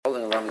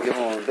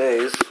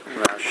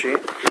Rashi.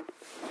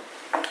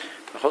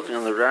 We're holding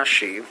on the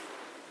Rashi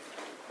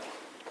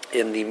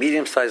in the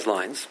medium-sized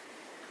lines.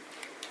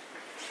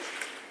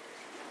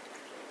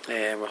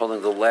 And we're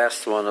holding the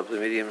last one of the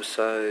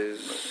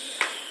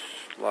medium-sized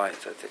lines,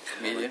 I think.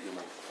 Medium?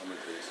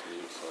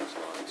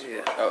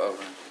 Yeah. Oh.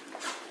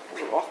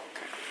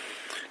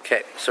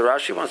 Okay, so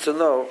Rashi wants to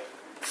know,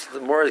 the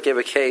Morah gave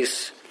a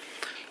case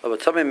of a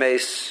tummy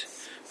mace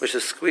which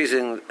is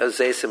squeezing a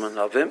zaysim and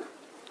novim.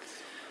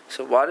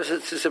 So why does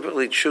it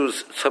specifically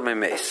choose tummy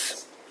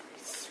mace?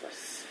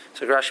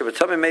 So Rashi, but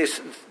tummy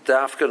mace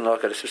dafka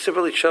nokat, it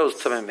specifically chose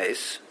tummy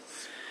mace.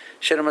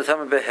 Shenam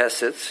tummy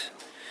behesit,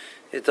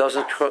 it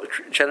doesn't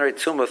generate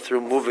tumah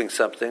through moving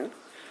something,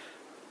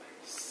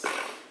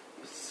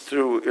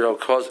 through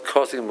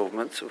causing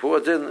movement. Who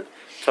didn't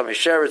tummy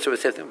sheretz, so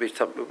it's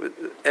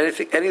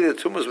anything, any of the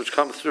tumors which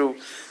come through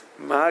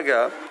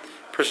maga,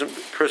 person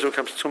who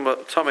comes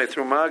tummy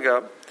through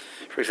maga,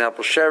 for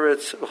example,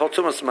 sheretz, whole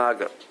tumas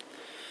maga.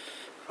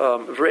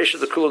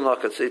 Variation of the kula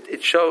nakats.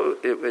 It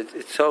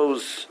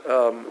shows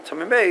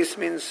tummy mace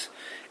means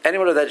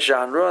anyone of that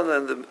genre,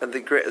 and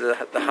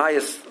the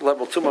highest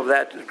level tumah of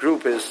that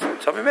group is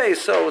tummy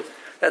mace. So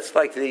that's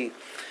like the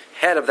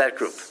head of that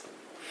group.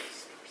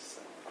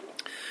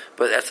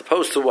 But as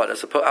opposed to what?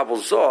 As opposed Abul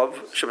Zov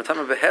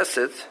shematama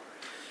behesit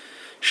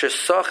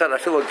shesachar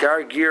afilu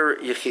gargir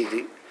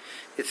yechidi.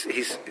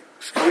 He's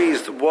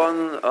squeezed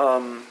one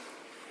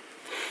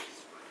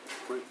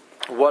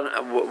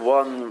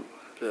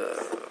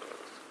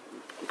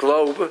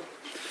globe,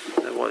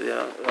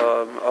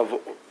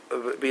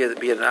 be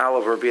it an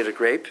olive or be it a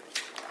grape.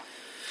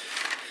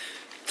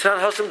 Even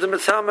if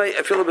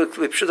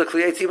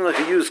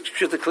he used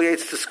pshuta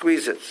kliates to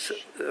squeeze it.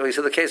 He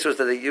said the case was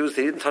that he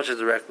didn't touch it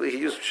directly, he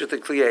used pshuta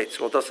kliates.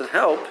 Well, it doesn't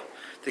help.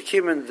 The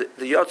kimin,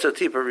 the yotzer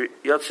tipa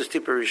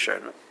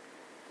rishona.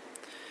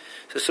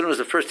 So as soon as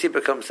the first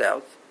tipa comes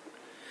out,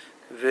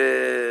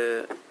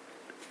 the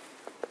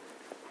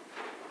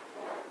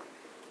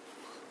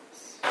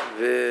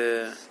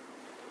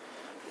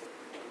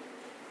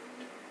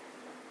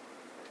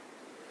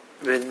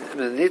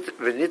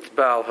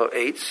nitbal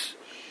ha'etz.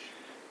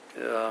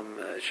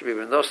 It should be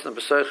benosna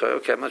b'soicha.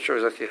 Okay, I'm not sure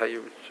exactly how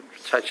you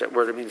touch that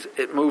word. It means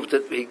it moved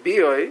it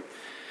biyoi.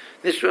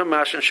 Nishra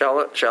mashin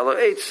shalo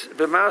eitz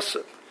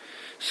b'masa.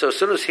 So as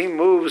soon as he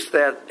moves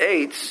that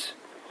eitz,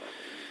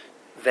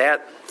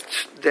 that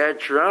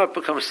drop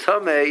becomes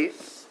tamei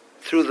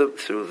through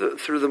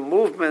the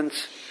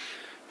movement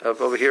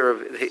of over here.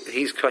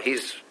 He's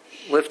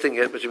lifting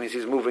it, which means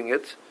he's moving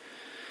it.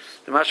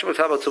 The mashka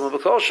becomes tumah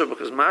b'kolsha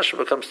because mashka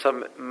becomes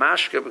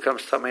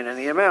tamei in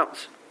any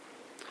amount.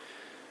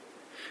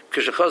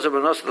 And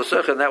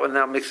that one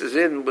now mixes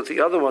in with the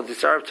other ones.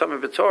 It's Arab Tummy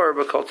B'Torah,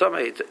 but called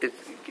Tummy. It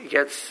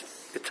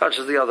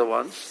touches the other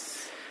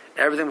ones.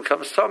 Everything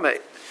becomes Tummy.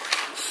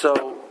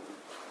 So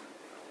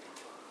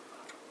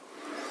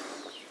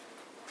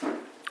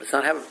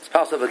it's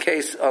possible a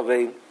case of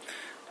a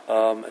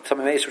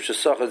Tummy Mace which is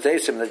Socha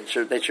Zaysim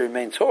that should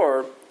remain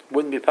Torah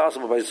wouldn't be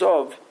possible by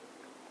Zov.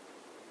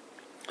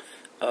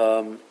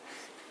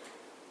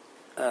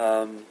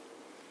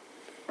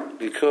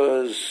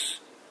 Because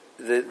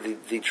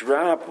the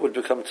drop would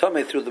become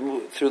tummy through the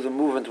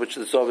movement which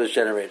the zov is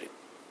generating.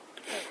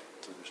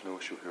 So there's no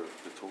issue here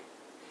at all.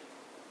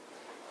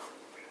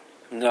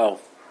 No.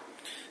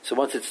 So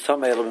once it's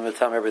tummy, it'll be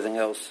matam everything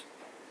else.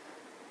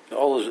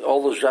 All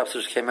those drops that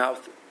just came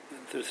out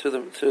through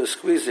the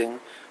squeezing,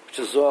 which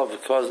is zov,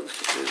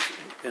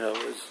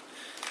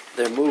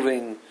 they're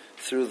moving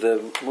through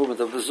the movement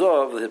of the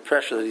zov, the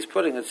pressure that he's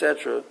putting,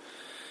 etc.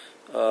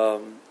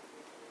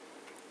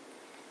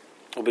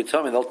 Will be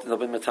tummy. They'll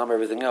be matam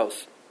everything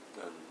else.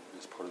 And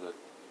is part of that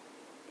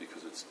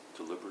because it's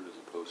deliberate as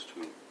opposed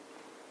to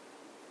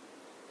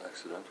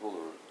accidental,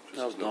 or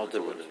just no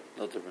difference.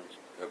 No difference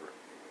ever.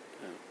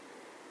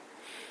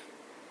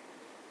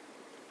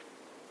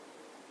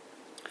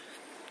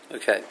 Yeah.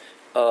 Okay.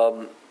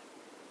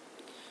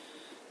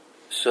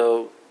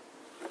 So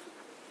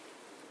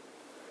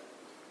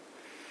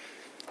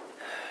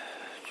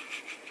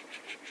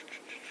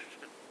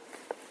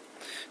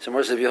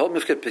more says if you hold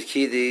mifkat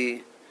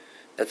pekidi.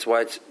 That's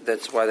why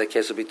that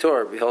case will be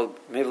Torah. Behold,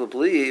 Mevla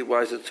Bli,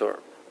 why is it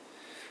Torah?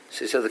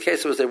 So he said the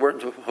case was they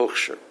weren't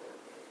Hochsher.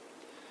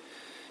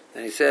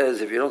 And he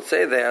says, if you don't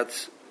say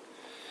that,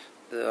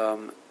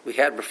 we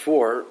had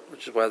before,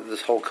 which is why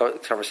this whole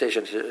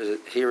conversation is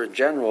here in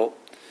general,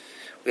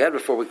 we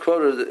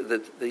quoted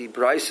that the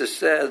Brisa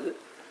said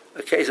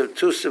a case of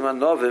Tusim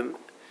Anovim,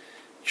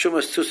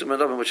 Shumas Tusim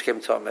Anovim, which came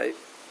Tamei.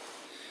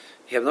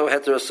 You have no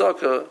Heter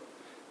Asaka,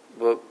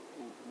 but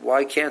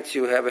why can't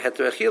you have a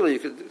Heter Achila?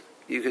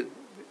 You could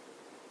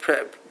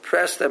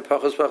press them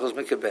pachos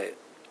mikabeh.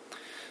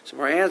 So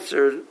more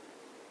answered.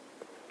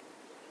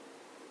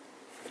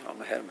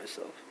 I'm ahead of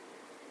myself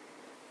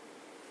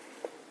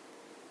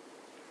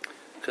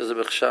because the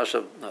b'chshash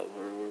of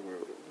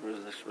where's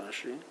the next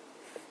Rashi?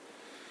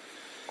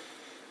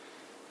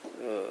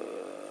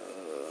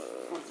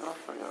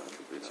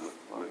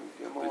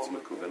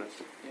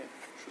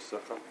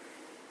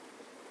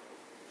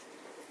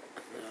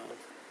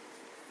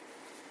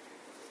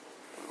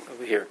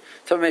 Over here.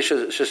 So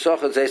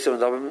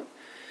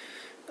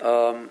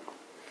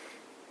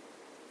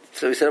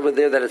he said over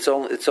there that it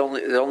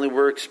only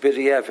works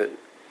b'diavad.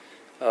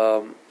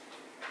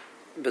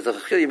 But the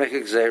chil you make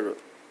a gzeira.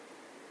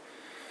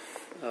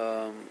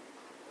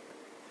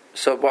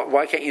 So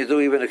why can't you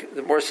do even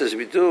the more says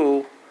we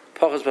do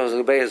pachas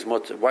kabeya is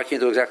mutter. Why can't you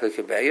do exactly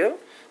kabeya?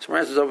 So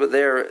answers over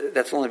there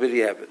that's only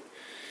b'diavad.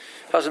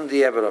 Hasam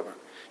diavad over.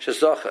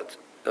 Shesochet.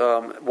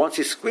 Once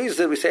he squeezed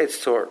it, we say it's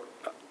tor.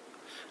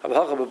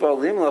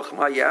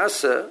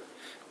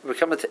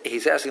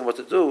 He's asking what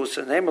to do.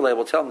 So the name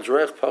will tell him do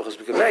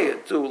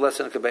less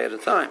than a kabeya at a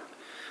time.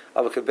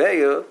 Of a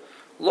kabeya,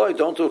 Lloyd,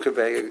 don't do a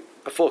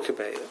full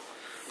kabeya,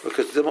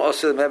 because he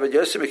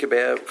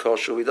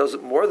does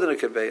it more than a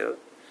kabeya,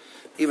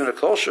 even a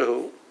kol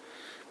shehu.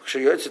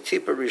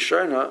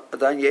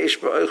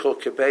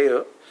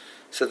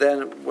 So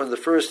then, when the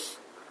first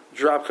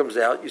drop comes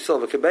out, you still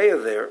have a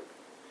kabeya there.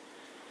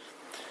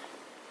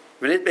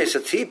 Minit base a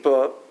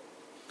tipa,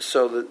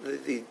 so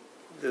the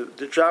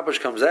drop which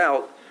comes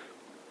out,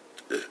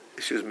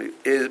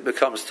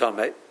 becomes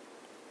tamei.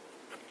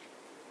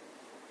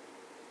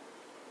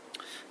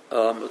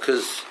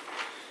 Because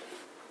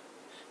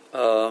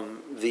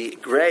the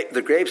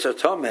grapes are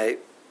tamei,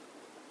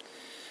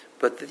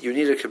 but you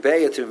need a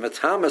kabeya to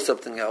matama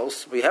something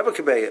else. We have a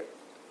kabeya,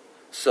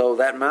 so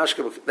that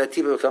mashka, that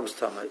tipa becomes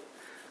tamei,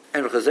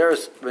 and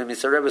chazeres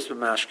misarebes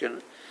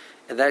b'mashkin,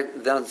 and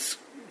that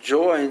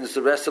joins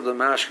the rest of the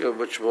mashka,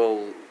 which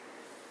will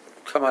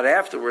come out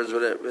afterwards,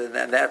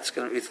 and that's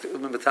going to be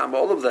matama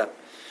all of them,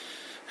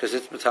 because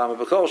it's matama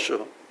b'kol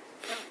shu.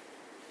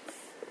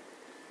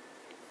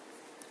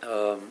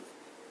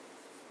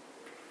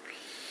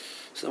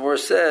 So the Gemara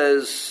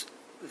says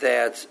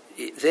that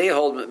they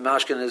hold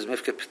mashkin as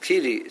mifka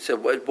petiri,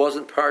 so it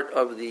wasn't part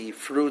of the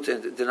fruit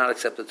and did not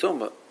accept the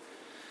tumah.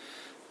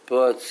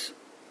 But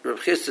Reb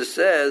Chisda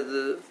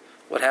said,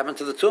 what happened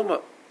to the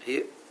tumah?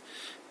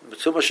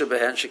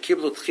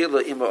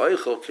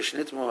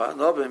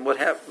 What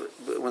happened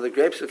when the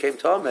grapes became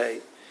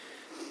tamei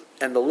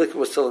and the liquor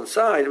was still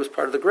inside? It was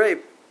part of the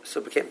grape, so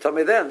it became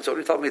tamei then. So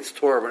he told me it's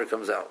Torah when it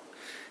comes out,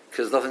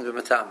 because nothing's been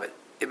matamei.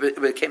 It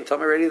became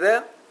tamei already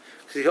then.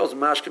 Because he holds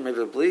mashkin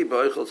maybe bli,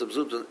 but it's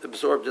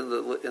absorbed in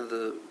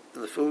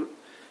the food.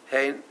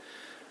 Hein,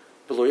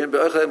 bluyin,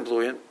 be'oichel and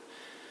bluyin.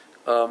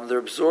 They're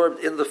absorbed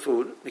in the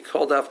food. We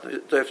called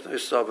after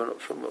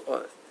from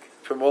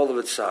all of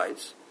its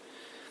sides.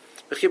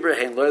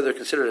 They're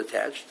considered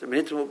attached. And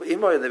they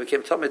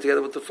became tamei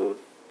together with the food.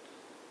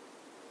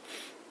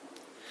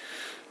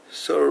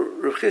 So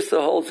Rav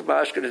Chisda holds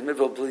mashkin is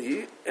mivol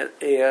bli,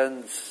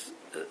 and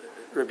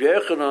Rabbi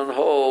Yochanan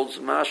holds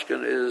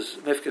mashkin is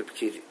mifked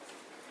pekiri.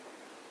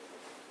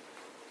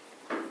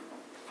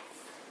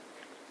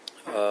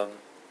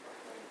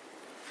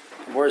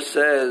 Moore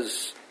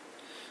says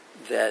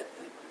that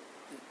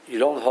you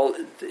don't hold.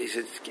 He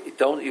said,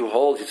 "Don't you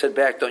hold?" He said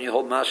back, "Don't you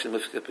hold mashkin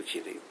mifked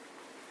pekiri?"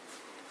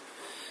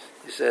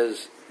 He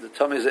says the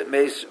tummy is at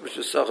mace, which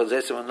is sachas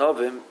zesim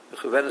anovim,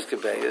 chuvenes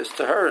kabeya is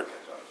taharin.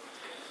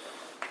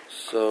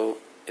 So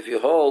if you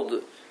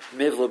hold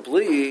mivla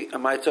bli,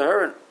 am I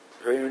taharin?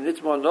 The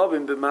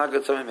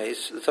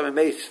tummy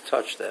mace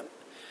touched them;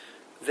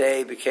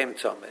 they became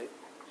tummy,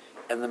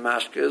 and the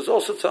mashka is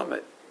also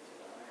tummy.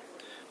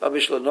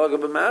 Abishla noga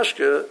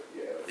b'mashka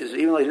is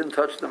even though he didn't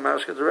touch the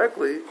mashka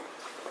directly.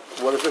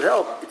 What does it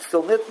help? It's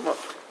still nitma.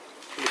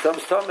 It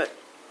becomes tummy.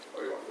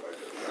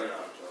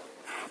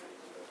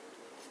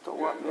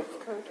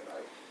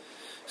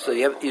 So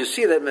you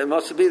see that it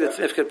must be that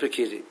it's mifked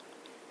pekiri.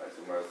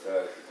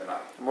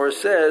 More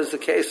says the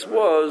case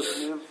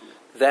was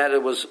that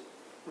it was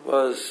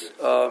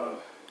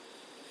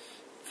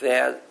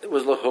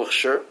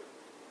lehuchsher.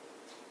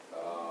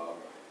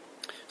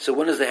 So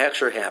when does the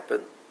hechsher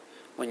happen?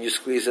 When you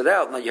squeeze it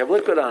out, now you have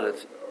liquid on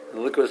it.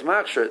 The liquid is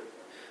machsher.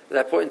 At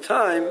that point in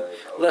time,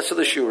 less of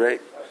the shure.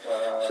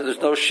 So there's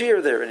no shear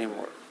there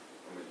anymore.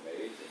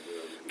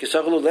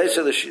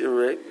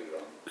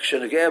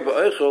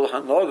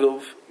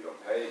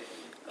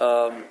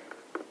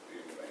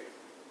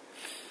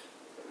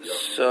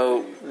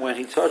 So when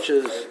he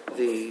touches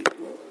the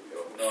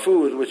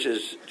food which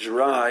is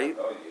dry,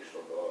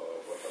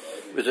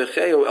 he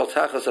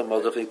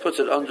puts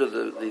it under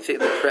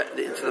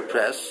into the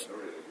press.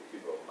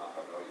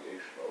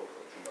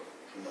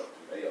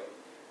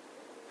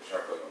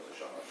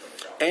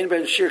 At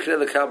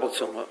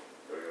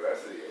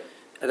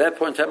that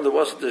point in time, there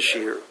wasn't a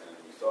shear.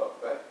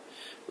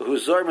 And he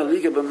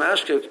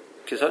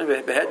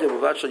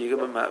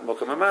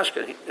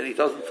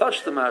doesn't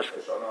touch the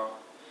mashka.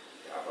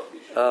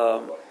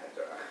 I'm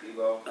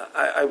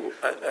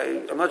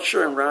not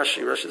sure in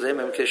Rashi. Rashi's aim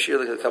in shear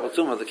like the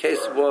kabbalah. The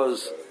case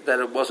was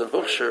that it wasn't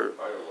huksher,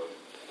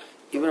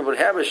 even if it would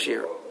have a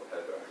shear.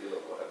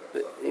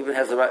 It even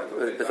has the right.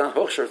 It's not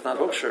huksher. It's not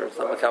huksher. It's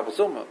not like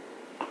kabbalah.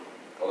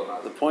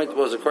 The point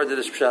was, according to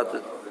this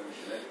pshat,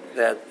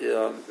 that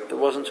it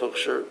wasn't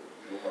huksher,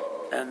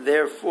 and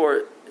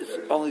therefore it's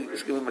going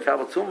to be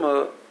makabel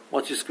tuma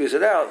Once you squeeze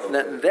it out,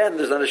 then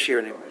there's not a shear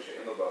anymore.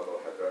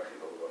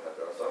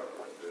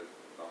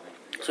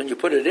 So when you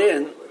put it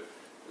in,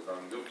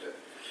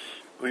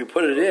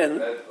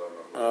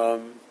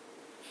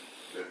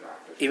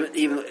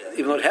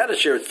 even though it had a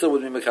shear, it still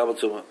would be Mekabel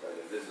Tumah.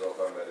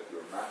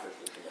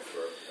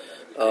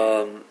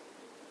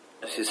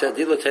 She said,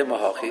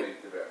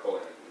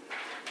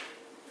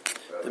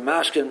 the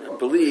Mashkin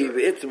believe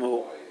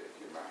itmu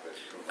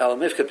al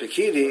mifka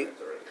pekidi.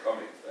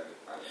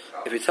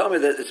 If you tell me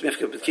that it's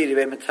mifka pekidi,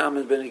 when the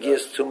tumah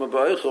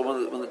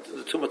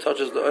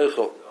touches the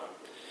oichel,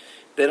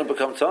 they don't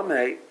become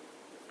tamei.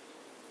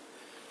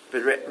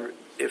 But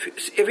if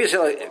you say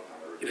like,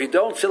 if you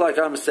don't say like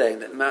I'm saying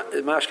that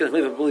mashkin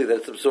believe that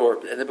it's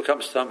absorbed and it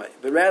becomes tamei,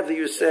 but rather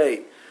you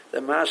say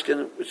that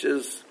mashkin, which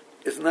is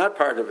not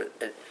part of it,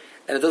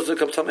 and it doesn't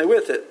become tamei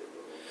with it.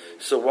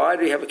 So why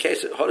do we have a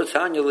case of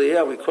Hodatanya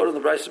Liyah? We quoted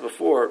in the Brisa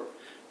before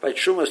by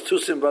Trumas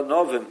Tusim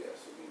Banovim,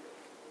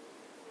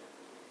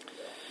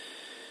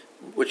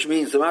 which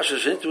means the Masha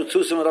Shinitu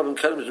Tusim Banovim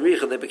Kadam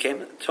Zricha, they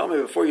became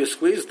tamei before you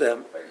squeezed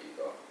them.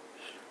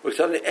 We're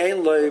telling you,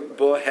 Ein Loi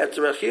Bo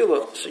Heter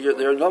Achila. So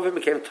their Novim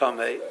became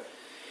tamei.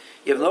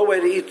 You have no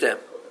way to eat them.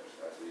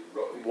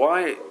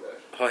 Why?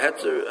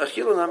 Heter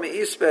Achila Nami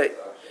Isbe.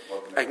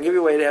 I can give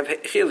you a way to have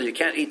Achila. You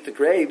can't eat the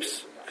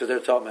grapes because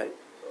they're tamei.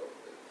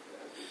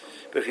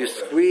 But if you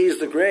squeeze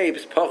the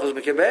grapes, pachos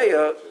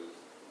mekabeya,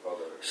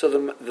 so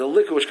the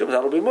liquid which comes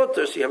out will be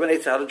mutter. So you have an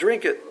eitzah how to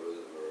drink it,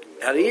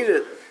 how to eat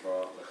it.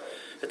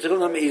 It's a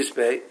name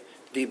isbe.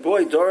 The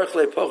boy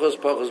dorachle pachos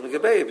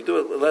mekabeya. If you do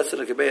it less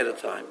than a kabeya at a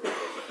time,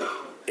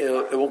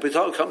 it won't be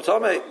come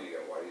tamei.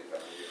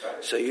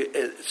 So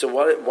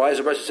why is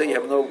the Rashi saying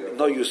you have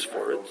no use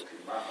for it?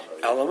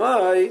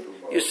 Alamai,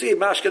 you see,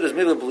 mashkin is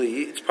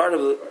milabli. It's part of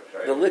the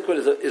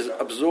liquid is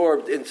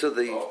absorbed into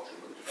the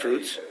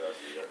fruits.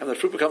 And the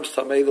fruit becomes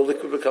tamei, the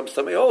liquid becomes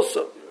tamei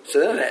also. So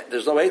then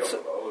there's no eitzah.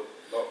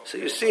 So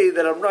you see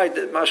that I'm right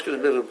that mashkin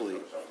is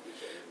miserably.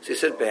 So he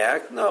said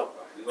back, no,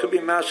 it could be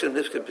mashkin and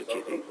nifkin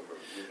pekidi,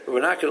 but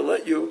we're not going to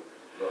let you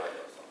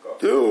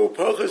do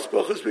pachas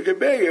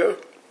mekabeya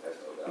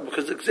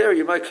because the xer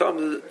you might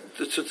come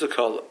to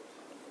tzitzakala.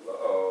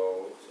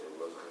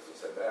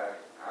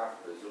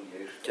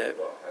 Okay.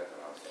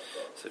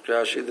 So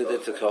Rashi the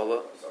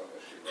tzitzakala.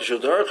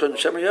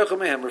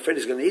 We're afraid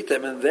he's going to eat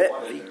them, and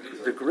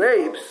the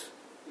grapes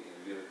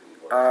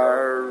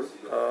are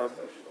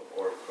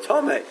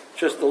tamei.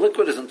 Just the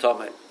liquid isn't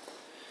tamei.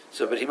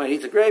 So, but he might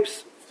eat the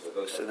grapes.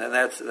 So then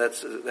that's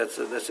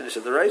an issue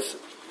of the rice.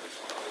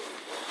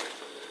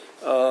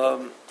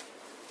 So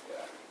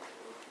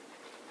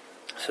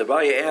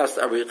Abaye asked,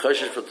 "Are we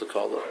choshesh for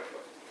tzakala?"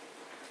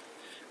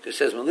 He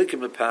says,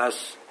 "Malikim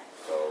lepas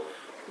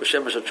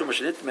b'shem hashatrum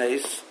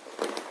shenitmeis."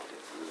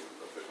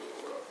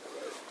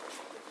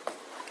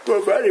 You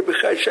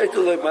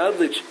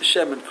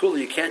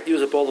can't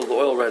use up all of the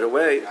oil right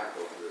away.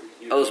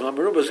 Is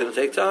going to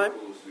take time.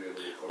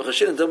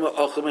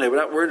 We're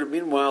not worried.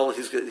 Meanwhile,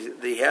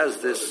 he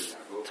has this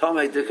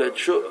tamei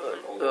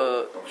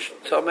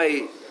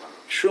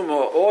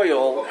shuma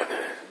oil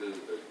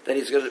that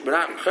he's going to. We're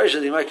not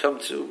chayshit. He might come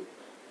to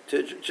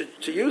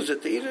use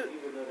it to eat it.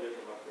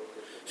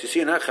 So you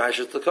see, not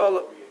chayshit to call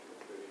it.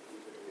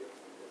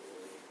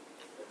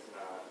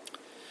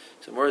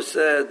 So Morris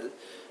said.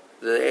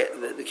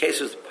 The case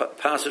of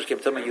passage came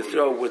to me, you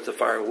throw with the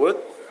firewood,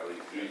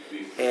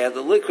 and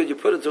the liquid you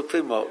put into a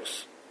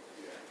klimos.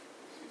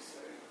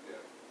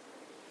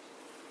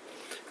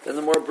 Then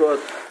the more brought.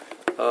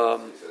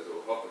 So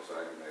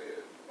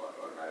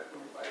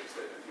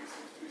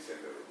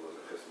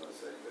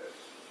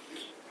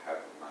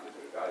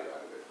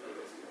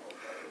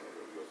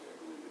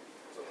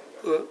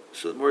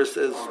the more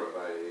says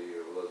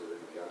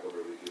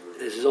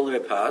this is only a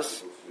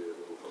pass,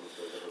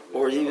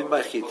 or even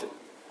by chitim.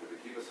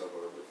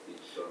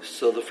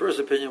 So the first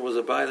opinion was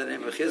by the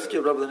name of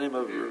Chizkiah, by the name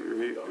of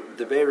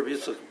the Be'er Rabbi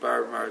Yitzchak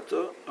Bar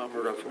Marta,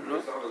 Amar Rav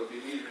Huna,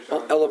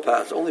 Ela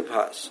Pas, only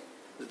Pas.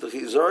 The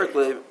Chizarik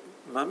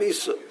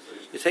Mamisa,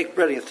 you take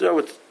bread and you throw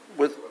it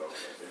with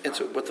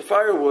the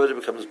firewood, it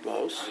becomes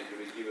mos.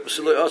 It's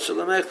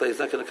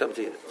not going to come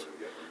to eat it.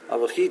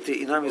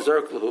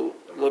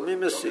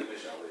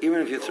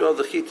 Even if you throw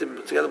the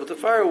chitim together with the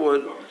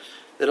firewood,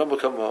 they don't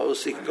become mos.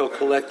 So you can go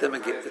collect them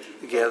and get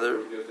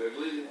together,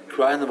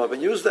 grind them up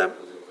and use them.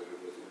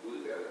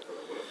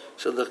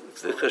 So the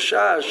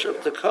chashash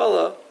of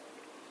Takala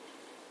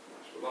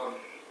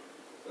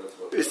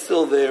is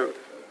still there.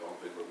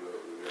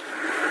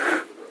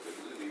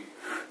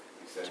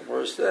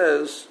 Tomorrow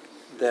says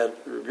that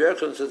Rabbi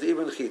Yochanan says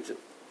even chitim.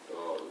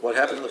 What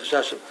happened to the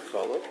chashash of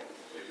Takala?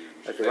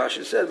 Like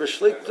Rashi said,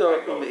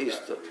 v'shlikta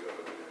u'meista.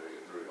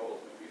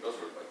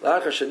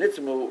 La'achar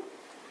shenitmu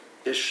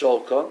is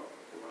sholkan.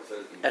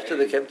 After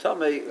they came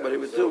tamei, what he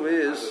would do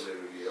is.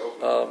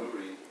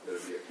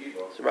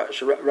 So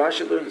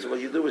Rashi learns what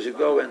you do is you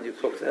go and you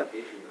cook them,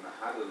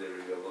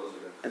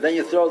 and then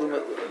you throw them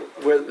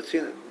with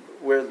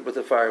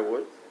the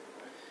firewood,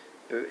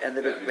 and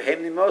they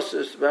became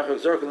Moses. They became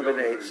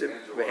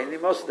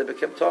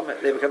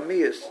Tomei. They become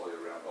Miyas.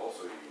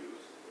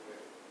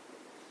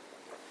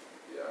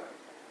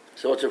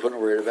 So what's Rapuna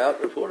worried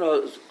about?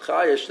 Rapuna is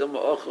chayish them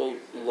ochel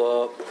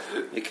lo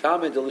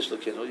mikamin delish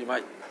lekinu. You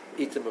might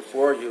eat them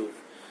before you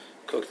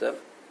cook them.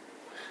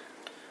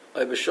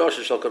 Why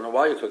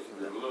you're cooking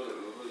them?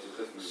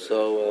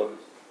 So.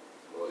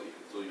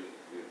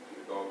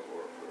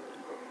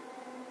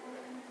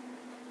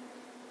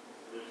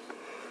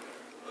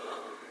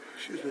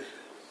 Excuse me.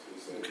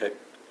 Okay.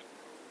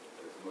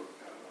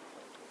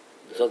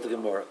 It's not the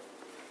Gemara.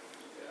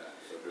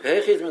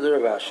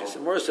 So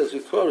Gemara says we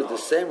quoted the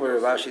same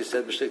word Rav Ashi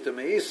said B'shlikta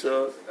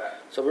Me'isa,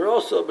 so we're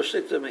also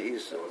B'shlikta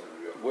Me'isa.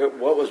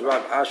 What was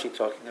Rav Ashi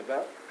talking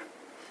about?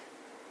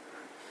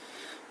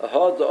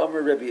 Ahad the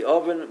Omer Rebbe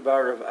Oven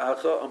Bar Rav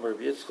Acha Omer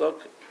Rebbe Yitzchak.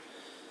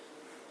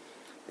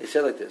 He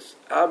said like this: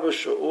 Abba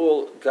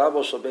Shaul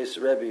Gabal Shal Beis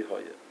Rebbe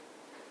Hoya.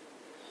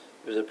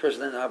 There was a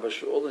person named Abba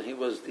Shaul, and he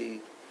was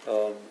the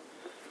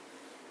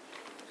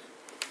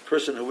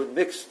person who would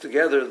mix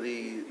together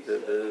the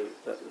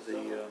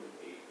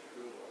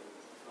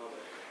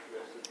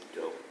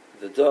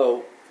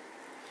dough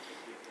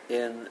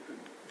in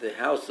the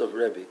house of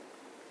Rebbe.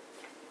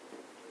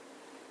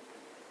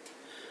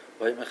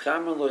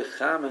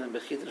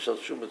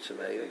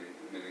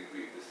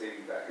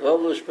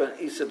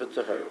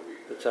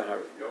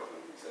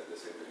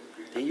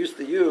 He used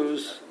to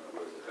use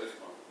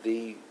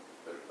the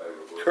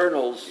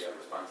kernels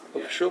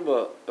of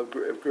truma of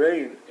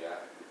grain,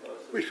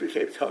 which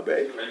became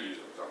tamei.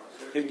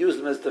 He'd use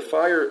them as the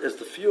fire, as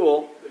the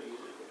fuel,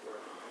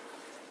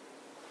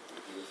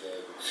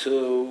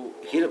 to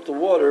heat up the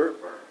water,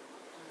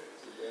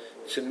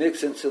 to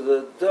mix into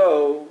the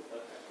dough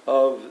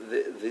of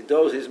the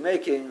dough he's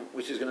making,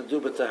 which he's going to do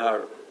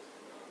b'tahara.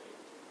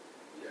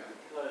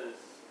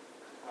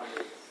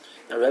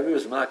 Now Rebbe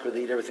was makra to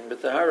eat everything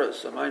b'tahara,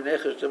 so my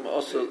nechashim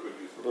also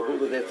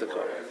b'hulu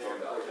detakar.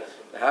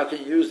 How can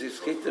you use these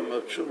chitim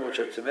of truma which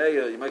are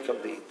tameya? You might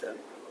come to eat them,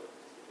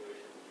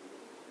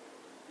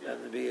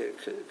 and be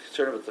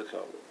concerned with the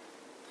kol.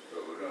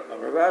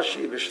 Rav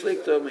Ashi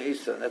b'shlikta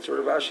u'meisa. That's what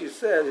Rav Ashi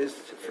said. His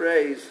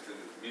phrase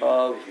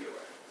of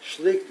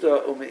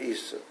shlikta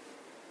u'meisa,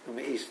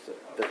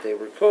 that they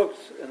were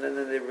cooked and then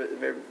they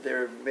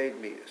were made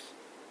mias.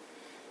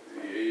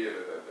 Even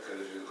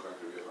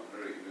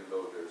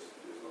though there's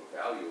no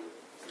value.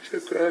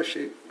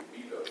 Rashi.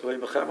 The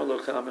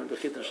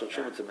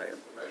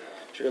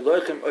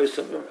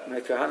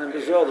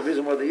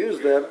reason why they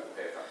used them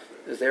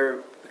is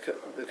the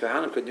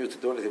Kahanim couldn't use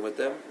to do anything with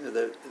them.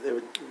 They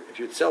would, if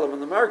you'd sell them in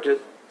the market,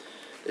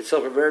 they'd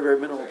sell for a very, very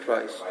minimal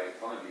price.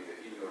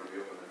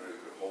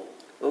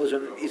 Those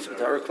are East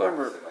B'Tahara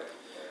Klammer.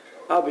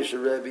 Abish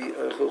Rebbe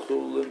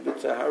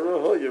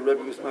B'Tahara. Your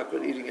Rebbe was not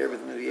good eating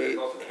everything that he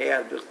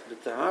had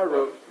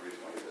B'Tahara.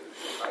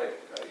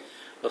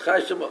 He's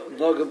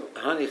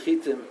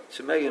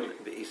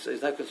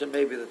not concerned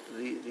maybe that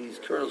these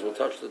kernels will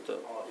touch the dough.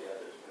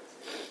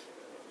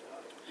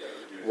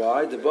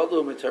 Why? The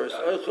Balu Mitaris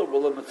Eichel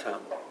Bula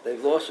Matam.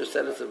 They've lost their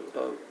status of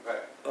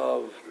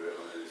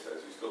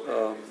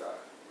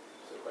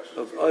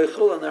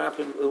Eichel, and they're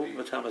happening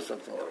Matam is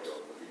something else.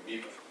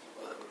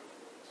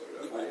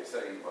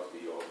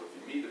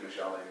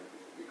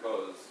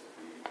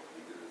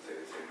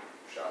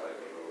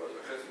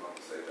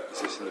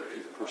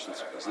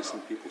 Is this in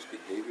people's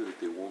behavior that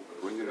they won't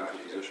bring it into a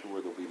position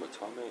where they'll be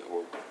matame,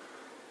 or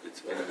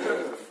it's in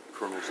the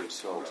kernels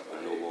themselves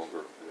are no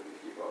longer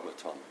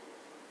matame?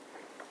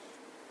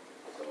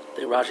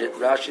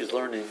 Rashi is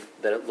learning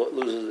that it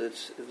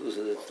loses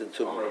its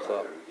intuitive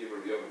thought.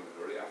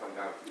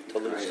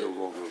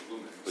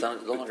 It's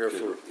no longer a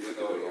food.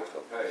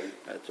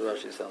 That's what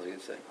Rashi sounds like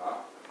he's saying.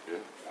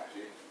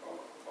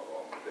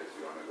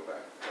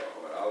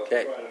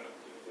 Okay.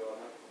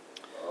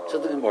 So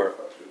the Gemara.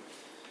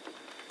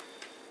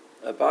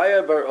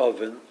 Abaya bar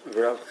Oven,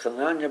 Rav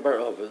Chananya bar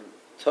Oven,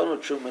 Tono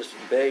Chumas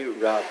Bei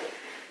Rabba.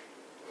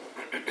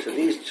 So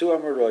these two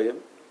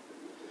Amoroyim,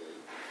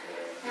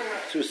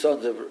 two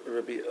sons of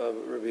Rabbi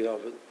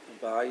Oven,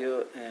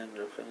 Abaya and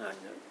Rav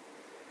Chananya,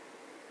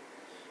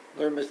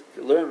 learn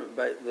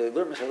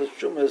Mashalas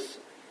Chumas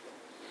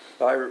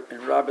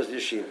in Rabba's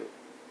yeshiva.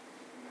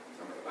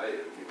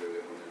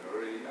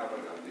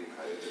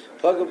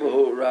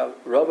 Pagabahu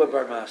Rabba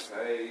bar Masna.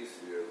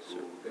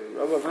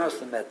 Rabba bar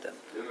Masna met them.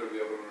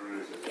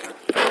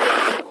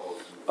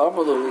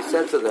 Amalu, he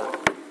said to them,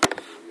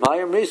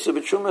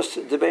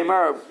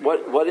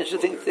 what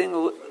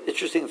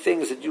interesting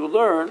things that you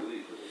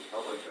learn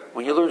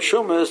when you learn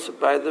Shumas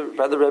by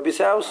the Rebbe's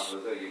house,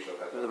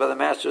 by the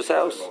master's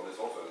house.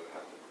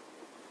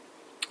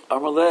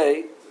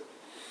 Amalei.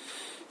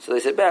 So they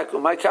said back,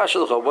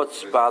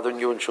 what's bothering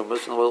you in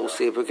Shumas? And we'll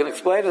see if we can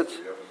explain it.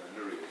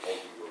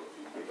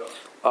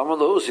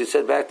 Amalu, he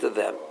said back to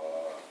them,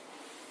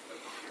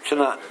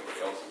 Shana.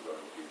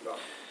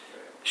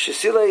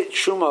 Shesile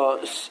Shuma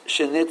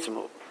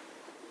Shenitmu.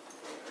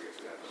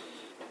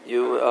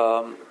 You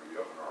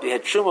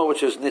had Shuma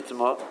which was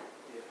Nitma,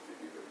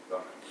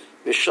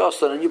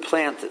 V'shasan, and you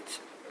plant it.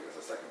 I guess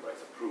the second bite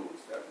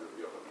proves that the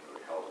real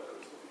really held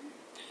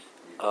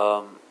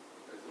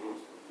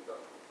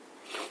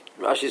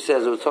Rashi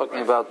says we're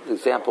talking about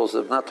examples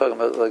of not talking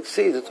about like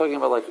seeds. We're talking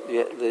about like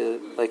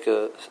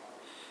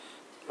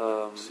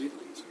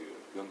seedlings,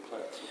 young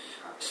plants.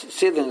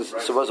 Seedlings.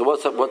 So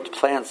what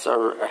plants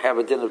have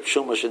a din of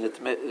shumash in it?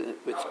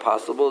 It's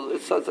possible.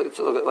 It's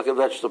like a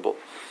vegetable.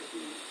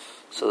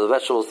 So the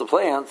vegetable is the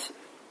plant.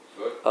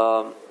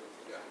 So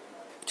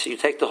you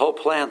take the whole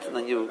plant and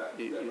then you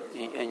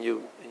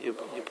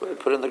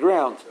put it in the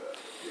ground.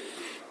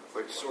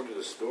 like sort of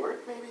to store it,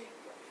 maybe.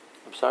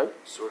 I'm sorry.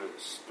 Sort of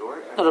to store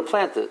it. No, to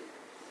plant it.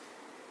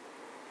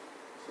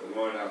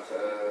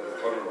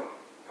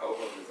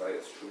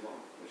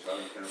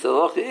 So the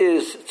loch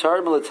is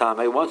tar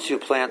milatame. Once you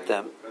plant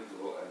them,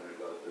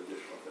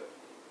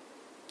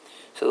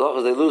 so the loch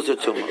is they lose their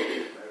tumah.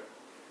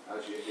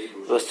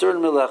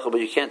 But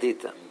you can't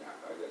eat them.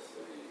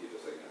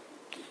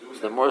 So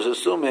the more is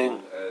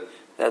assuming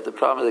that the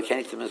problem is they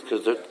can't eat them is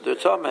because they're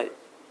tamei.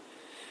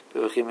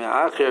 But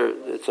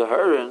it's a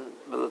harin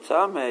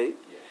milatame.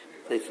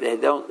 They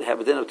don't have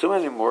a din of tumah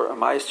anymore. A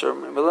meister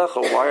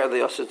melecha. Why are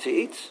they also to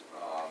eat?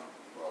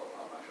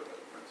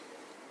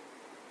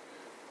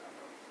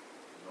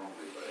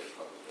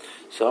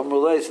 So I'm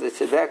related. They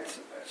say back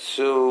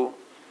to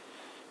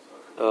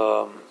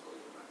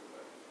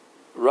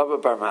Rabbi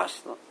Bar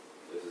Masna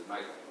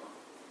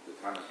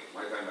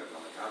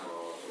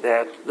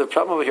that the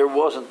problem over here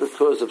wasn't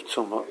because of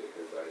tumah.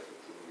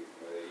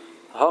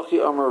 Haki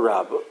Amar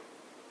Rabba.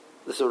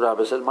 This is what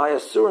Rabbi said. My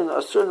asurin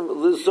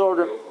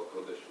lizorim.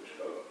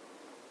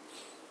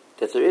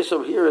 That there is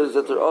over here is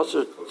that they're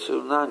also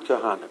to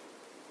non-kahanim.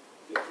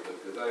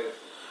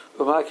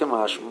 But my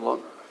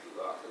kamashmalon.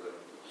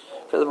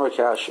 So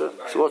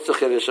what's the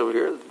chiddush over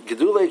here?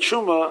 Gedulei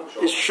Truma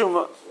is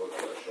Truma.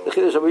 The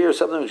chiddush over here is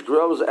something which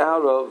grows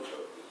out of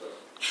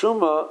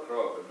Truma,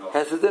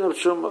 has the din of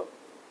Truma.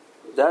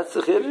 That's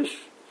the chiddush.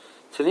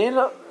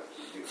 Tanina,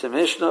 it's a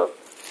Mishnah,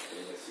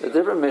 a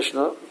different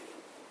Mishnah.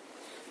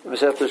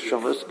 Mesefter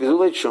Truma,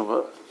 Gedulei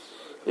Truma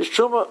is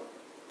Truma.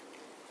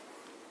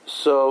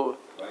 So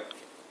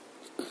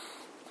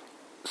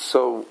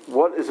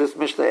what is this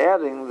Mishnah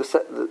adding?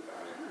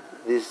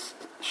 This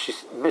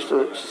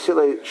Mishnah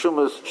Shilei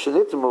Shumas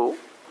Shenitmu,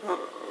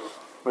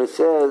 when it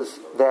says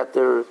that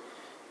they're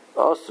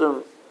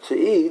awesome to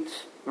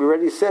eat, we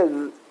already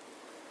said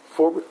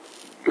 4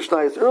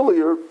 Mishnahs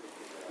earlier,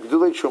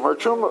 Gedulei Shumar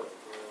Truma.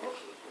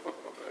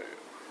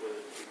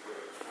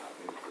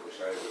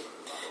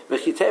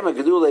 Mechitema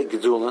Gedulei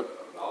Gedulan.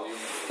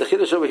 The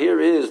chiddush over here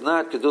is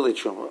not Gedulei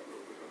Truma,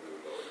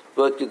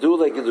 but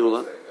Gedulei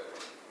Gedulan.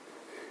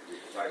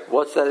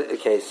 What's that a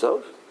case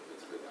of?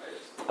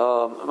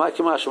 My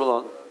Kamash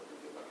Malon.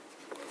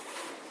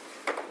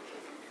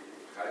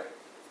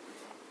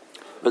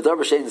 But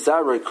Dabar Shein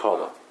Zarei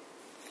Kola.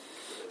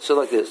 So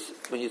like this,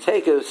 when you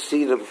take a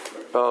seed of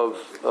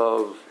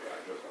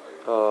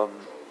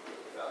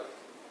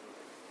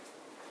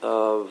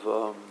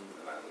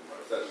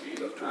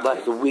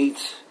like a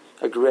wheat,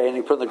 a grain,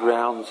 you put in the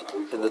ground,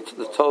 and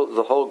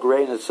the whole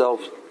grain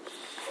itself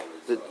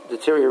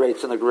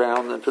deteriorates in the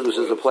ground and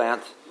produces a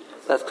plant.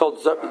 That's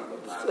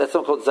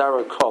something called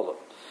Zara Kola.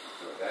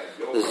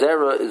 The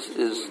zera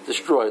is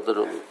destroyed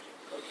literally.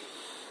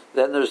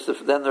 Then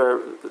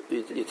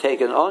you take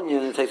an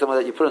onion and take some of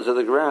that you put into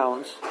the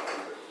ground.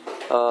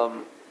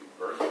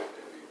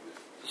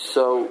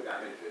 So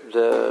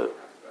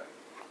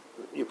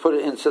you put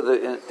it into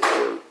at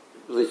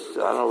least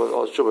I don't know what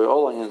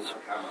all onions.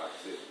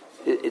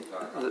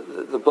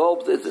 The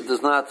bulb it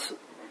does not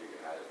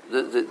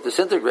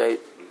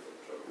disintegrate.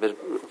 But a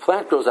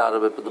plant grows out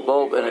of it, but the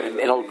bulb and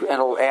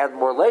it'll add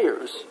more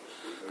layers.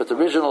 But the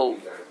original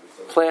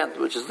plant,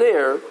 which is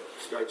there,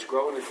 starts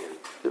growing again.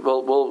 It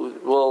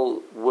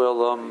will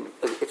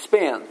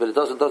expand, but it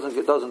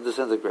doesn't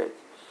disintegrate.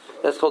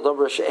 That's called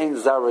Dabar She'ein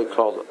Zarei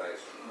Kola.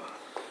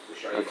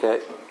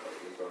 Okay.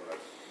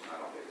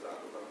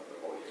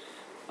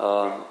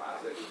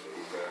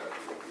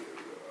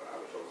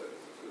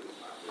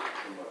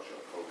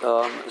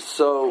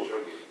 So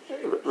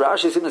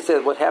Rashi is going to say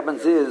that what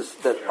happens is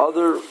that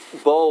other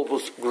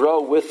bulbs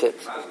grow with it.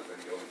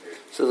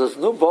 So those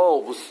new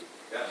bulbs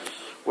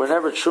were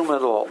never truma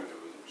at all.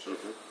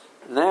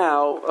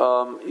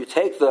 Now you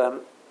take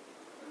them,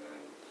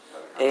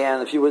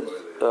 and if you would,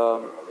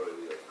 those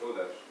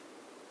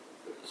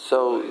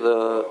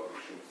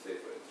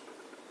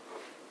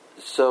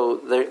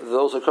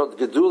are called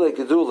gedulei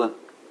gedulin,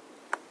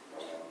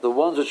 the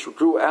ones which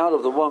grew out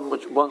of the one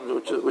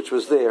which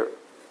was there.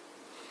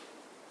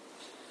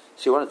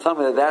 So you want to tell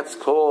me that that's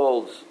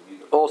called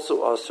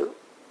also Asr.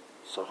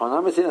 So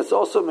Hanamitin, it's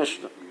also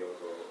Mishnah.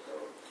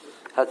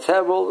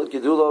 Hatevel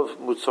Gedulav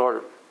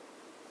Mutzarim.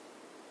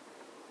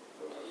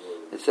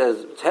 It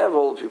says,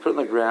 Tevel, if you put it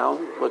in the ground,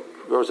 what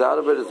grows out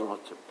of it is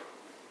Mutzar.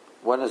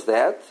 When is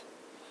that?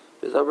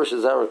 B'davar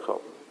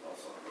Shezarakol.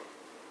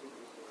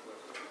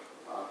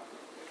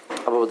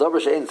 About B'davar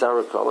She'ein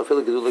Zarakol, I feel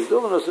like Gedulav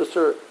Gedulin is just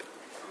her.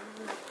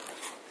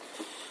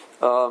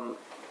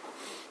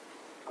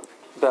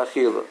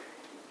 b'achila.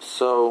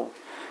 So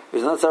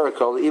it's not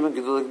zarakol. Even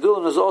gedula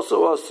gedulin is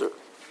also aser.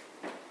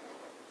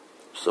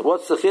 So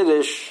what's the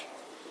chiddush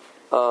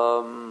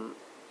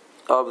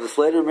of this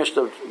later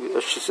Mishnah of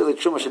Shesili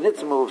Truma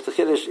Shenitzmu? The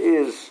chiddush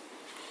is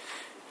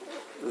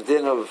the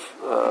din of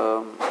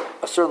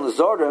a certain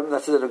Lazardim.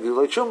 That's the din of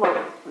gedula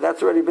Truma.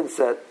 That's already been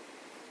said.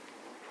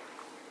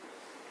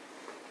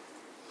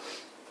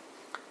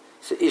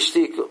 So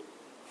ishtiku.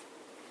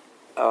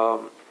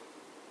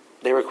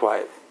 They were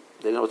quiet.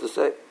 They didn't know what to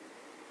say.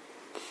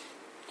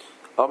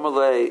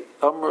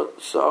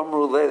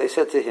 They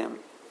said to him,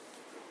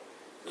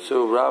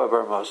 to Rabbi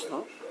Bar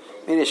Masna,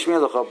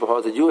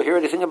 did you hear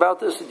anything about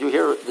this? Did you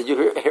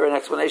hear an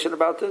explanation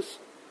about this?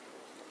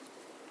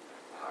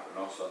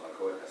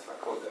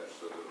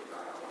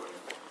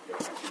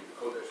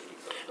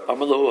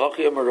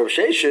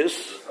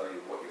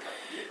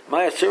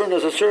 My assurance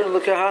is a certain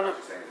L'Kahana.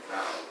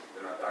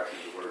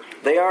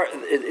 They are.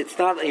 It's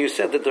not. You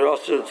said that they're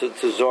also to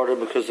Zorda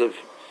because of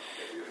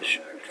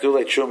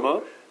Gedulei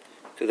Truma.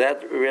 To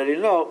that we already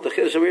know. The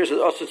Chiddush over here is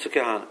also to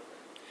Kahana.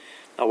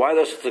 Now, why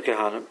those to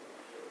Kahana?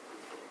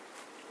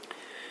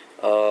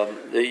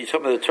 You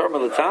told me the term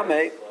of the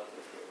Tame.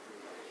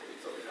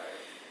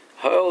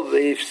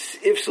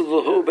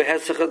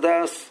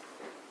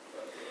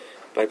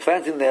 By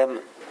planting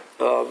them,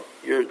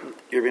 you're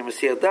being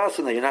Messiah Das,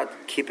 and you're not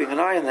keeping an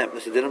eye on them.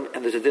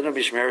 And there's a din of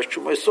Mishmeres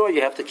Truma. So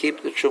you have to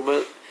keep the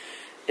Truma.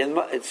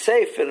 It's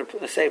safe in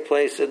a safe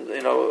place, and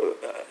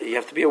you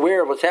have to be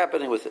aware of what's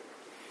happening with it.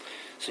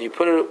 So you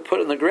put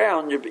it in the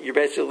ground. You're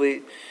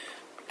basically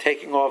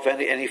taking off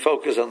any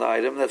focus on the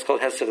item. That's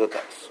called hesed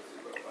hadas.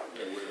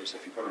 Whereas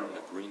if you put it in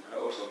a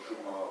greenhouse,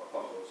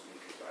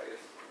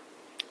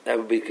 that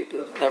would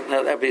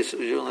be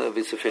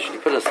sufficient. You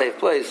put it in a safe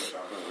place.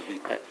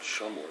 that would be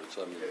shamor. It's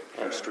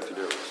restricted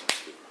areas.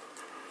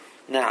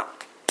 Now,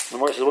 the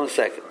more says 1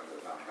 second.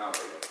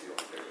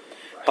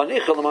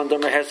 If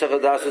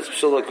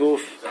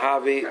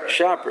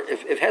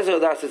hesed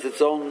hadas is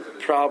its own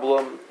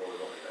problem,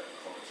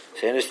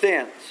 she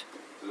understands.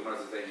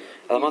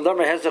 But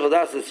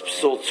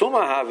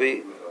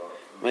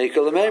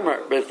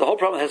if the whole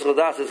problem with hesed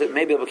hadas is that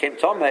maybe it became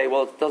tomei,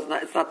 well,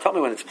 it's not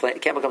tomei when it's plant.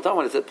 It can't become tomei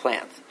when it's a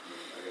plant.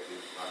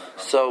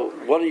 So,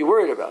 what are you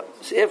worried about?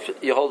 So if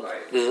you hold,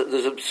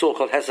 there's a psul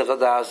called hesed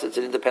hadas, it's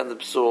an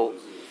independent psul.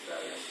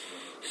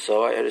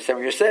 So I understand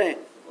what you're saying.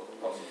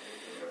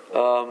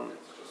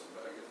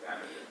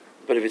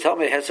 But if you tell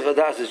me hesed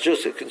hadas is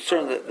just a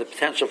concern that the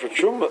potential for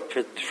truma,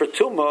 for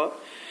tumah,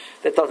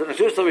 that doesn't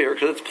exist over here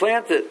because it's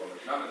planted.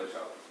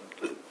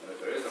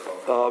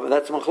 And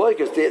that's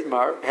Machlokes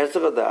Dietmar hesed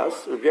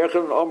hadas. Rabbi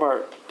Yochanan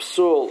Omar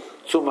psul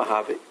tumah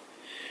havi.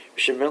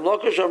 Shimon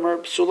Lakish Omar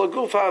psul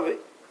aguf havi.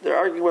 They're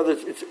arguing whether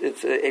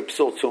it's a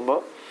psul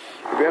tumah.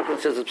 Rabbi Yochanan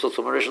says it's psul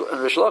tumah,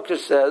 and Rish Lakish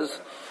says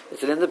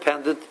it's an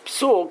independent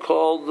psul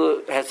called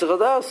hesed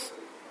hadas.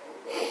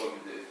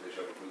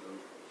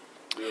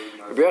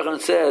 Rabbi Yochanan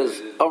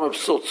says Omar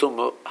psul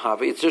tumah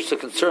havi. It's just a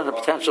concern, a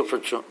potential for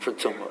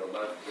tumah,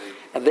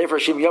 and therefore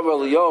Shim Yavar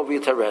Eliyahu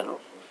v'Yitarenu.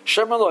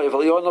 Shem Eloi, if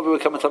Eliyahu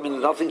would come and tell me that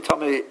nothing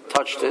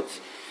touched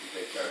it,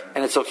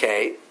 and it's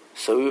okay,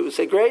 so we would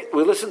say, great,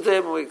 we listen to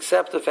him and we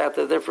accept the fact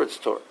that therefore it's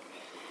Torah.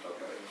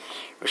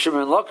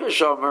 Shimon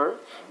Lakish Omer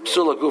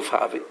psul aguf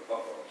havi.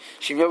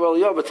 Shim Yavar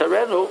Eliyahu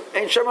v'Yitarenu.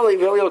 Ain't Shem Eloi, if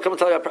Eliyahu would come and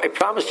tell you, I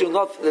promise you,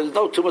 there's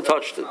no tumah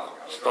touched it.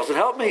 It doesn't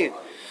help me.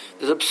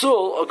 There's a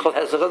psul called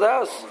hesed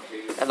hadas,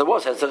 and there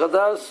was hesed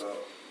hadas.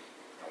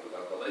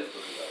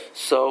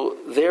 So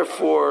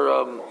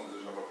therefore,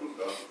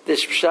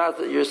 this pshat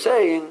that you're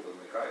saying,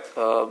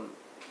 if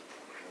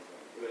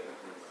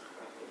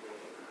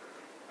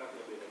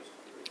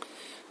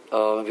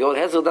you hold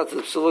hesed hadas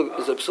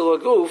is a psul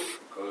aguf,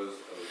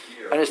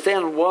 I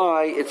understand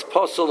why it's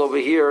possible over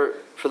here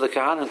for the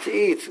kahanim to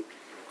eat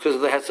because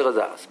of the hesed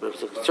hadas. But if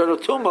it's a concern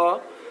of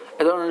tumah,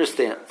 I don't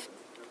understand.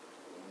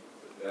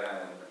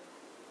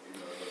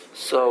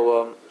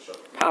 So,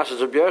 Pashas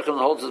Rabbi Yochanan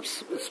holds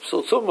it's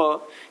psul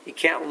tumah. You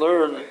can't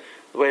learn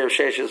the way Rav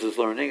Sheshes is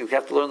learning. You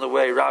have to learn the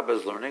way Rabbah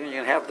is learning, and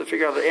you have to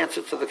figure out the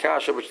answer to the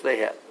kasha which they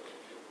had.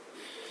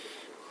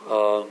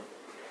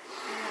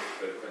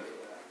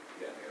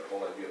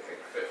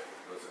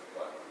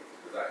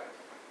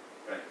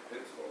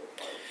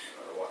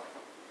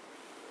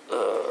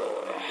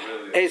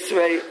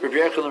 Esrei Rabbi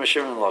Yochanan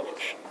Shimon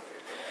Lakish.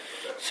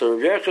 So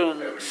Rabbi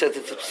Yochanan said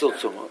it's a psul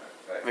tumah.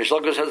 Rish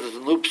Lakish says it's a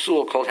new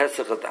psul called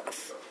hesed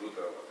hadas.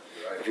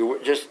 If you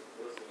just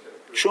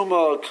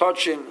truma,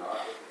 kachim,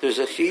 there's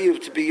a chiyuv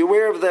to be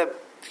aware of them,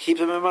 to keep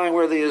them in mind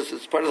where they is.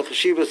 It's part of the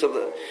cheshivas of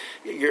the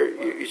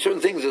your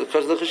certain things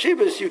because of the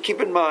cheshivas you keep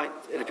in mind.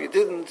 And if you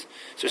didn't,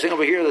 so we're saying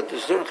over here that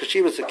there's certain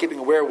cheshivas of keeping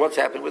aware of what's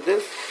happening with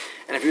this.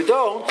 And if you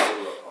don't,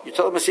 you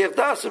tell them Messiah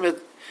Dasim,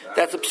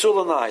 that's a psul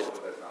on the item.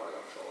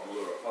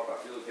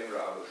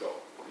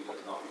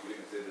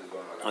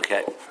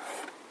 Okay.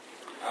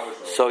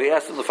 So he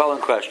asked him the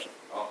following question.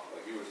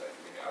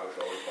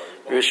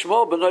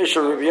 Rishmol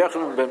b'noisha Rabbi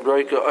Yochanan ben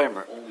Broika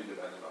Omer.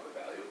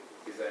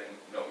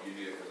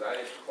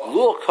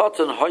 Lul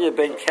katan hoya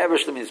ben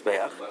kevish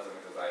lemizbeach.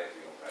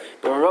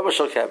 But in Rabba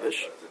Shal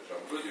Kevish,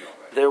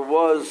 there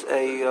was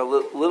a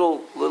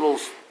little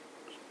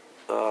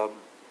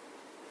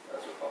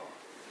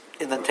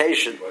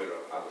indentation,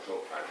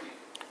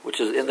 which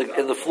is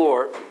in the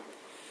floor,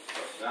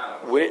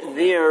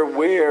 near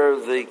where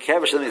the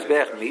Kevish and the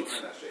Mizbech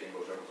meets,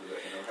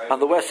 on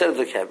the west side of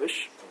the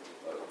Kevish.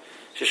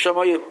 If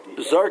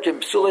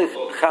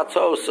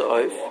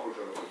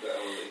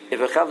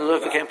a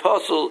chatos became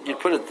possible, you'd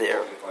put it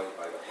there.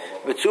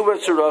 And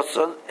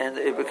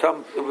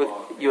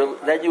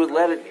then you would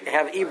let it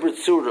have ibrit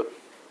surah.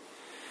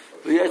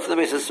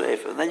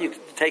 And then you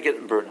take it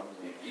and burn it.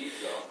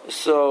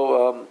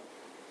 So,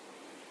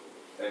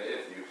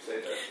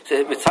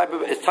 it's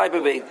type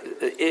of a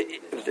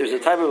if there's a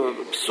type of a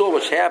psul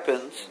which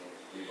happens,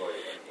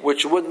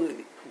 which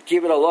wouldn't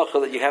give it a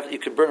halacha that you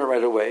could burn it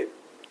right away.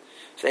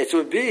 So it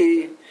would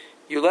be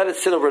you let it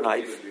sit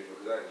overnight,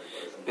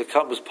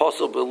 becomes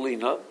possible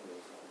lina,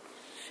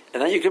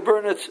 and then you can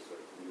burn it.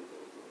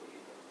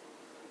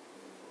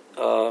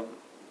 So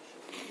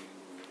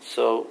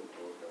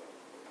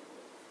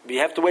you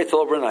have to wait till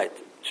overnight.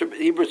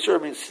 Ibrit surah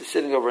means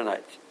sitting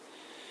overnight.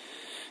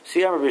 If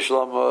you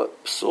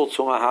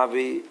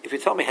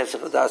tell me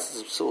Hesach Hadas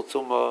is Psul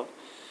Tuma,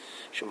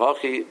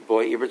 Shemachi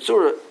boy Ibrit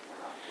surah,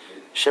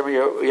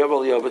 Shemer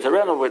Yavel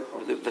Yovatarena would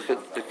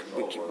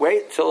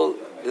wait till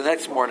the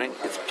next morning.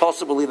 It's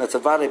possible that it's a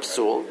Vade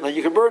Psul, then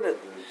you can burn it.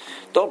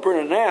 Don't burn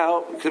it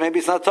now because maybe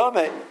it's not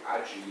Tameh.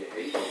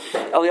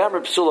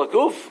 Eliyamr Psul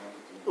Aguf,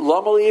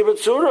 Lamali Ibrit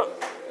surah.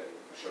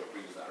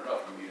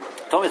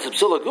 Tell me it's a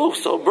Psul Aguf,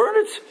 so burn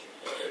it.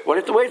 What do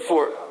you have to wait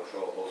for?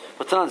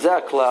 Matan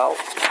Zaklau.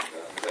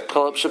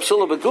 It's the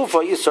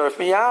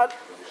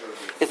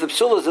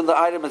psul is in the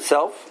item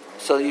itself,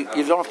 so you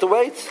don't have to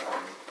wait.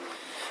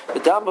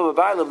 The dam of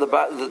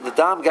the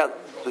dam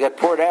got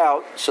poured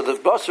out, so the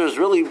basar is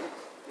really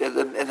and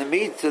the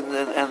meat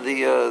and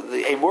the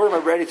amorim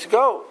are ready to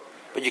go,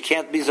 but you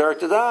can't be zarek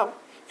the dam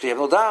because you have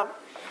no dam.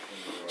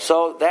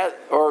 So that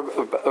or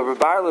a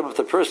barlim if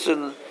the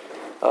person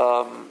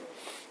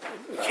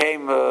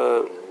came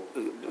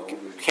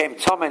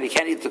tummy and he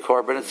can't eat the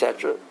korban,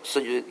 etc.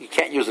 So you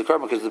can't use the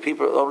korban because the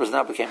people owners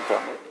now became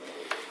tummy.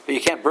 But you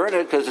can't burn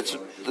it because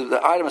the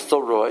item is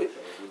still roy.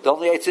 The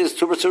only eight is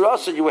tuber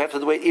tzuras, and you have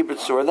to wait ibrit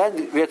sur, and then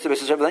you have to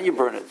then you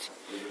burn it.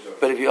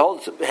 But if you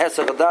hold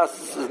hesach hadas,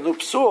 this is new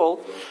psul,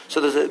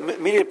 so there's an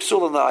immediate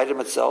psul in the item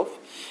itself,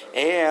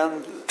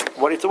 and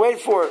what do you have to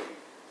wait for?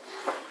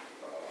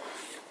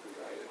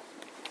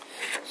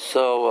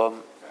 So.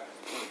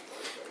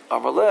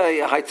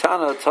 Amalei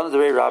Haitana Tana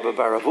Derei Rabba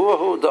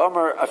Baravuahu the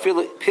Amar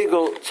Afil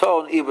Pigel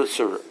Ton Ibut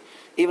Surah.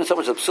 Even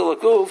someone who's a psul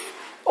guf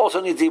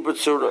also needs Ibut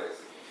Surah,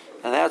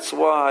 and that's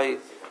why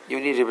you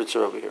need Ibut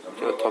Surah over here.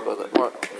 We'll talk about that more.